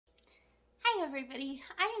Hi everybody,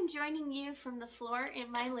 I am joining you from the floor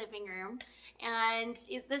in my living room, and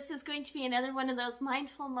this is going to be another one of those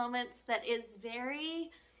mindful moments that is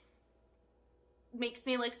makes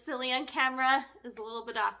me look silly on camera, is a little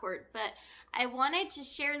bit awkward, but I wanted to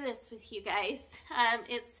share this with you guys.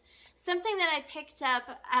 It's something that I picked up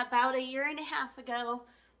about 1.5 years ago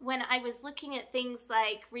when I was looking at things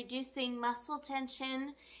like reducing muscle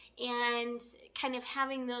tension and kind of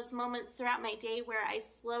having those moments throughout my day where I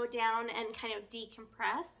slow down and kind of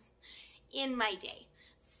decompress in my day.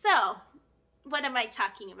 So, what am I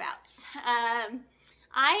talking about?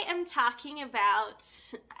 I am talking about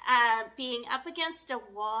being up against a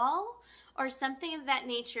wall or something of that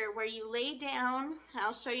nature where you lay down,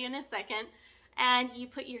 I'll show you in a second, and you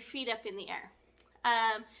put your feet up in the air.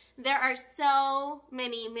 There are so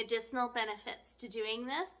many medicinal benefits to doing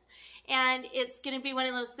this, and it's going to be one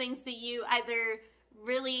of those things that you either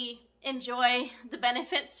really enjoy the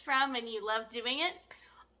benefits from and you love doing it,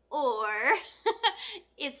 or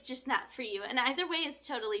it's just not for you, and either way is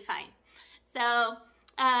totally fine. So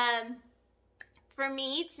for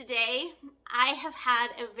me today, I have had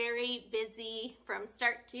a very busy from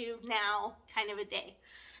start to now kind of a day.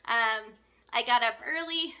 I got up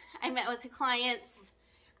early, I met with the clients,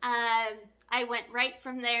 I went right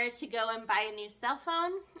from there to go and buy a new cell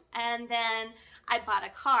phone, and then I bought a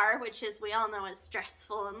car, which, as we all know, is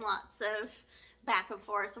stressful and lots of back and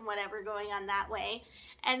forth and whatever going on that way.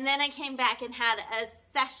 And then I came back and had a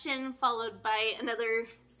session followed by another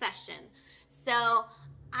session. So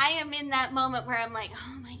I am in that moment where I'm like,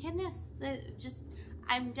 oh my goodness,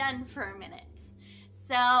 I'm done for a minute.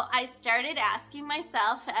 So I started asking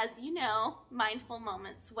myself, as you know, mindful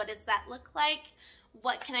moments. What does that look like?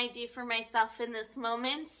 What can I do for myself in this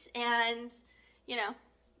moment? And, you know,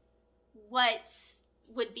 what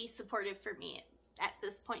would be supportive for me at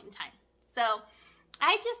this point in time? So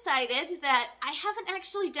I decided that I haven't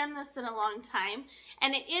actually done this in a long time,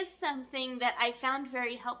 and it is something that I found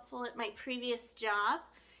very helpful at my previous job,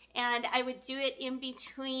 and I would do it in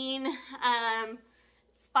between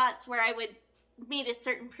spots where I would meet a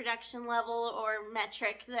certain production level or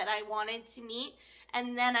metric that I wanted to meet,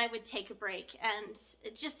 and then I would take a break and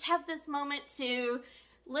just have this moment to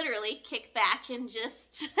literally kick back and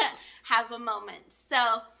just have a moment.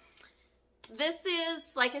 So this is,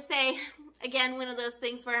 like I say, again, one of those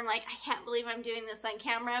things where I'm like, I can't believe I'm doing this on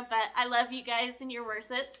camera, but I love you guys and you're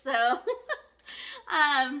worth it. So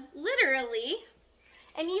literally,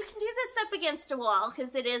 and you can do this up against a wall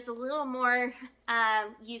because it is a little more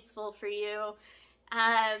useful for you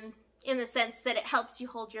in the sense that it helps you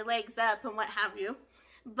hold your legs up and what have you.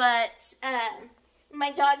 But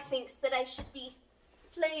my dog thinks that I should be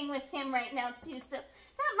playing with him right now too, so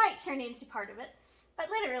that might turn into part of it. But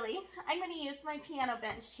literally, I'm going to use my piano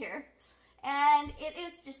bench here, and it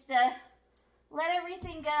is just a let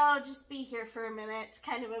everything go, just be here for a minute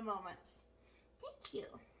kind of a moment. Thank you.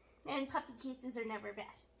 And puppy kisses are never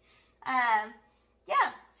bad.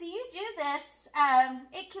 Yeah, so you do this.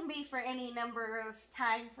 It can be for any number of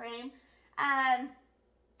time frame. I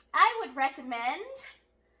would recommend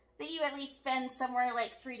that you at least spend somewhere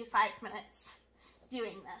like 3 to 5 minutes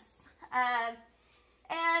doing this.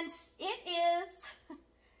 And it is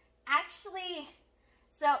actually,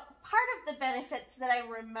 so part of the benefits that I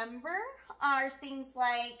remember are things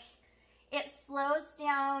like it slows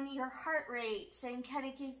down your heart rate and kind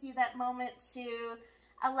of gives you that moment to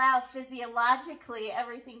allow physiologically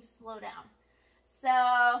everything to slow down.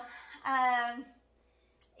 So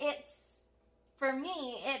it's, for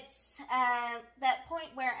me, it's that point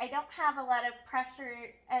where I don't have a lot of pressure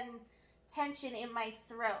and tension in my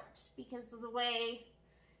throat because of the way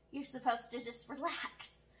you're supposed to just relax.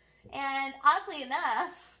 And oddly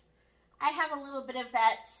enough, I have a little bit of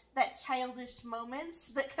that childish moment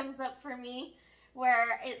that comes up for me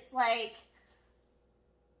where it's like,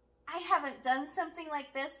 I haven't done something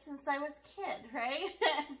like this since I was a kid, right?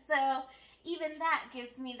 So even that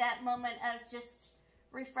gives me that moment of just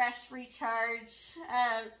refresh, recharge,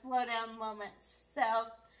 slow down moment. So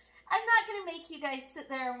I'm not going to make you guys sit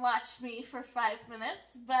there and watch me for 5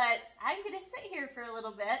 minutes, but I'm going to sit here for a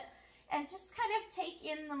little bit and just kind of take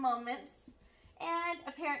in the moments and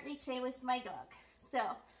apparently play with my dog. So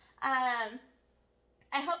I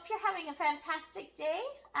hope you're having a fantastic day.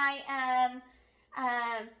 I am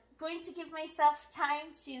going to give myself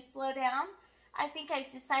time to slow down. I think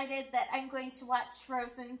I've decided that I'm going to watch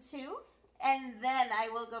Frozen 2, and then I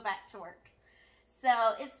will go back to work.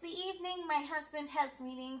 So it's the evening. My husband has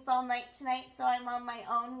meetings all night tonight, so I'm on my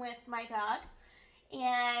own with my dog.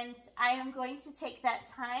 And I am going to take that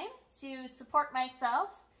time to support myself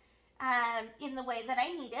in the way that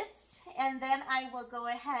I need it. And then I will go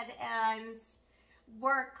ahead and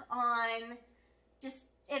work on just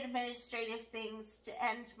administrative things to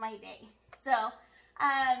end my day. So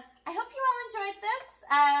I hope you all enjoyed this.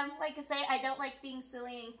 Like I say, I don't like being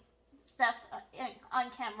silly and stuff on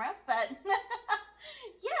camera, but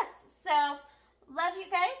yes. So love you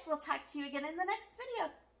guys. We'll talk to you again in the next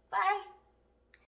video. Bye.